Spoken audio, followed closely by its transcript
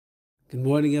Good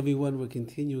morning, everyone. We're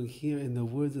continuing here in the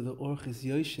words of the Orchis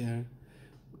Yosher,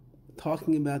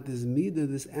 talking about this midah,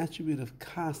 this attribute of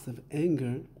kas, of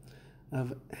anger,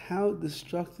 of how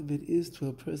destructive it is to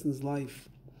a person's life.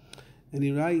 And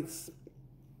he writes,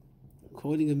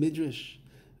 quoting a midrash,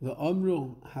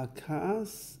 "V'omru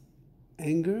hakas,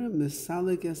 anger,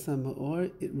 misalek es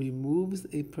ha'ma'or, it removes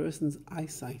a person's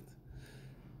eyesight."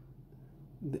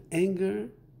 The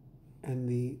anger and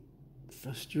the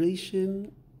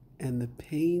frustration and the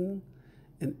pain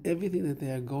and everything that they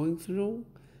are going through,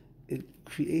 it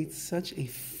creates such a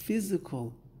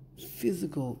physical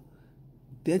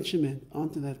detriment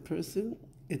onto that person.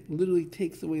 It literally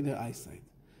takes away their eyesight.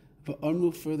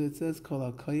 V'amru, further it says, Kol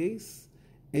ha'koyes,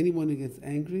 anyone who gets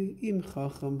angry, im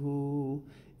chachamhu,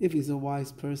 if he's a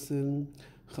wise person,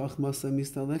 chachmasa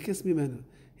mistalekes mimenu,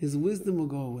 his wisdom will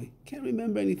go away. Can't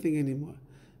remember anything anymore.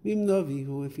 Mim navi,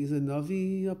 who if he's a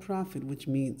navi, a prophet, which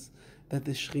means that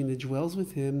the Shekhinah dwells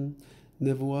with him,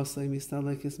 nevuasai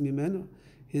mistalekes mimenu,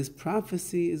 his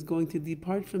prophecy is going to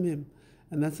depart from him.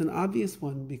 And that's an obvious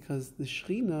one, because the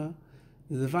Shekhinah,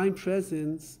 the divine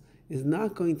presence, is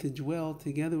not going to dwell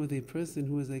together with a person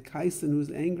who is a kaisan, who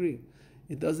is angry.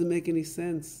 It doesn't make any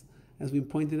sense. As we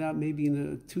pointed out maybe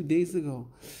 2 days ago,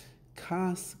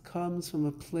 kas comes from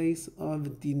a place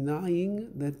of denying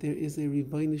that there is a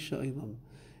Ribono Shel Olam.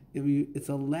 It's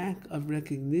a lack of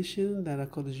recognition that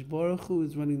HaKadosh Baruch Hu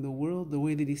is running the world the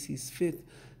way that He sees fit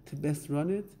to best run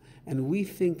it, and we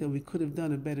think that we could have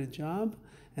done a better job,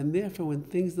 and therefore when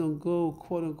things don't go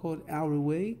quote-unquote our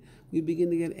way, we begin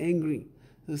to get angry.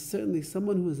 So certainly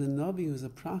someone who is a Navi, who is a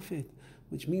prophet,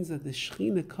 which means that the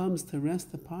Shekhinah comes to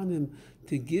rest upon him,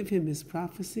 to give him his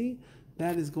prophecy,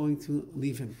 that is going to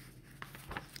leave him.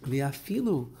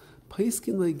 V'afilu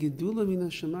paiskin le'gedula min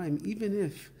hashamayim, even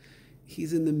if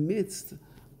he's in the midst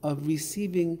of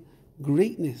receiving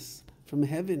greatness from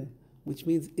heaven, which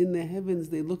means in the heavens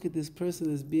they look at this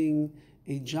person as being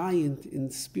a giant in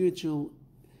spiritual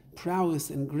prowess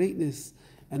and greatness,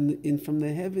 and from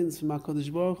the heavens, from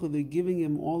HaKadosh Baruch Hu, they're giving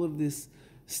him all of this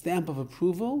stamp of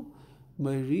approval.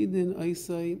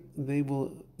 They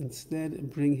will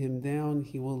instead bring him down.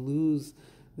 He will lose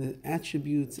the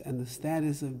attributes and the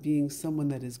status of being someone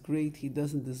that is great. He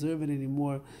doesn't deserve it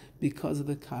anymore because of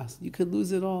the kas. You could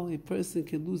lose it all. A person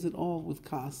could lose it all with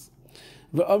kas.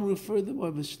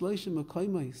 Furthermore,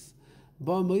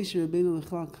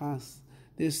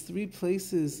 there's 3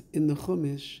 places in the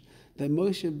Chumash that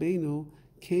Moshe Rabbeinu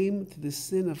came to the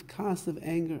sin of kas, of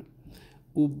anger.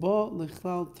 And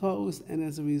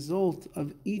as a result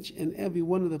of each and every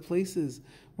one of the places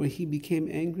where he became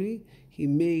angry, he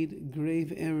made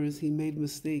grave errors, he made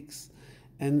mistakes.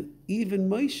 And even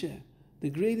Moshe, the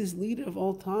greatest leader of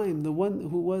all time, the one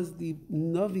who was the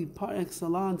Navi par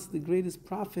excellence, the greatest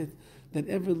prophet that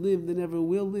ever lived and ever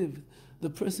will live, the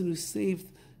person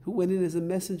who went in as a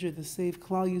messenger to save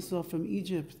Klal Yisrael from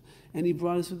Egypt, and he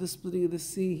brought us through the splitting of the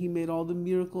sea. He made all the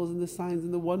miracles and the signs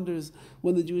and the wonders.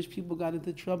 When the Jewish people got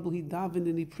into trouble, he davened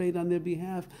and he prayed on their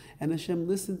behalf, and Hashem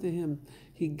listened to him.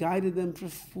 He guided them for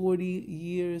 40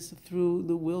 years through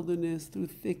the wilderness, through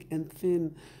thick and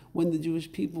thin, when the Jewish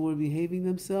people were behaving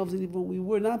themselves, and even when we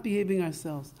were not behaving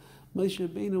ourselves. Moshe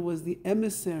Rabbeinu was the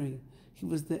emissary. He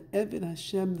was the Eved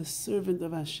Hashem, the servant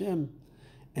of Hashem.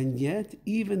 And yet,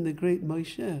 even the great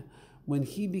Moshe, when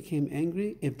he became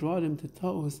angry, it brought him to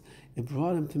toes, it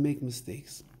brought him to make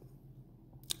mistakes.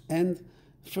 And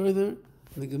further,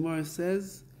 the Gemara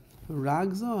says,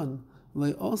 Ragzon,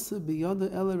 le'osa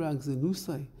biyada ela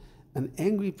ragzenusai, an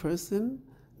angry person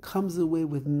comes away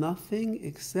with nothing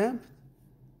except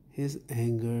his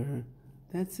anger.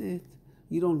 That's it.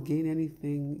 You don't gain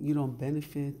anything, you don't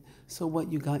benefit. So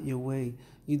what? You got your way.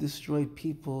 You destroyed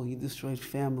people, you destroyed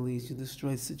families, you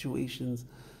destroyed situations.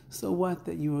 So what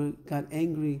that you got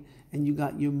angry and you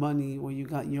got your money, or you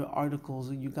got your articles,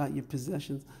 or you got your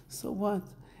possessions? So what?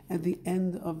 At the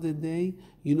end of the day,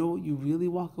 you know what you really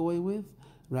walk away with?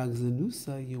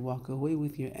 Ragzanusa, you walk away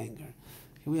with your anger.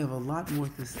 Here we have a lot more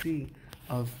to see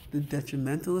of the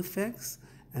detrimental effects,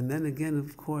 and then again,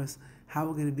 of course, how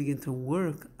we're going to begin to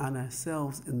work on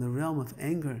ourselves in the realm of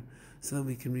anger so that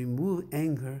we can remove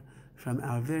anger from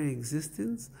our very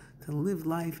existence, to live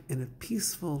life in a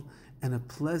peaceful and a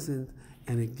pleasant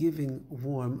and a giving,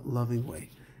 warm, loving way.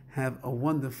 Have a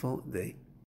wonderful day.